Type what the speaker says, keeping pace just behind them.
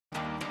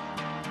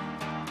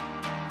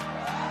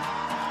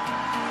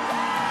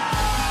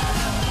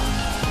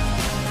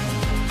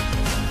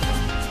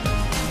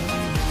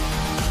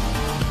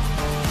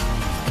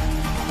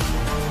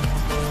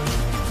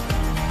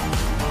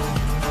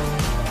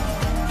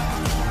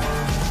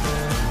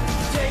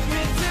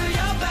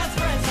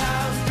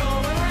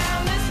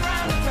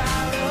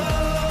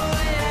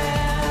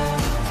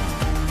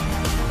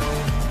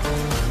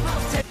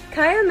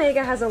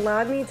Omega has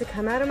allowed me to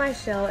come out of my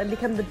shell and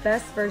become the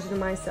best version of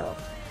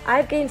myself.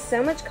 I've gained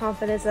so much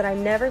confidence that I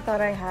never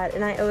thought I had,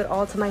 and I owe it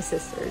all to my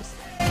sisters.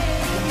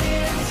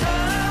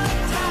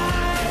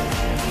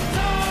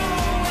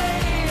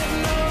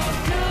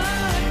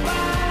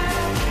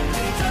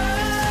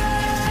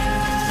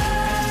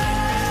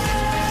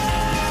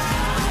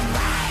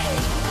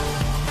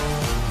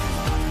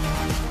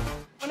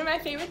 My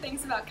favorite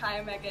things about Chi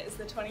Omega is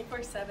the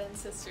 24/7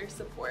 sister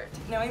support.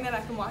 Knowing that I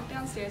can walk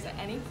downstairs at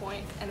any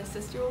point and a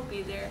sister will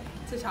be there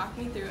to talk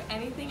me through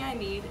anything I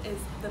need is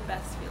the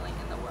best feeling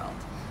in the world.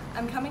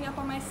 I'm coming up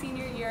on my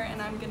senior year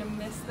and I'm going to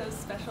miss those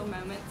special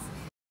moments.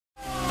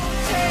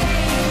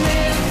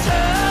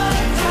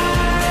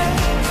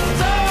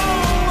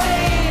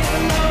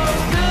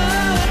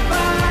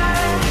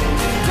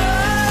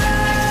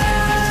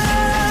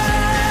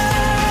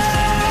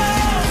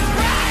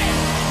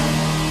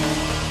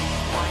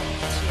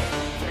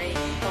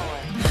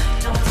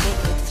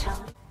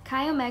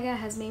 Chi Omega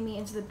has made me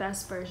into the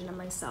best version of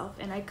myself,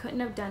 and I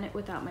couldn't have done it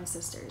without my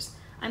sisters.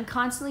 I'm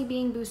constantly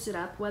being boosted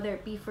up, whether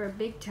it be for a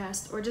big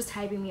test or just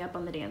hyping me up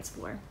on the dance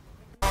floor.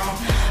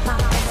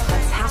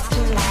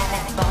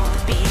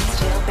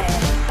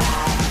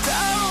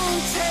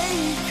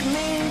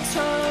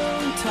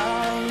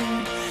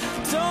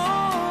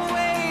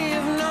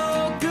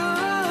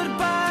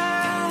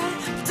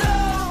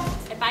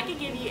 If I could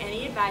give you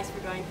any advice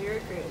for going through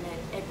recruitment,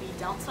 it'd be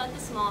don't sweat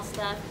the small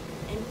stuff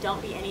and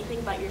don't be anything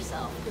but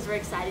yourself, because we're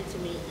excited to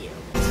meet you.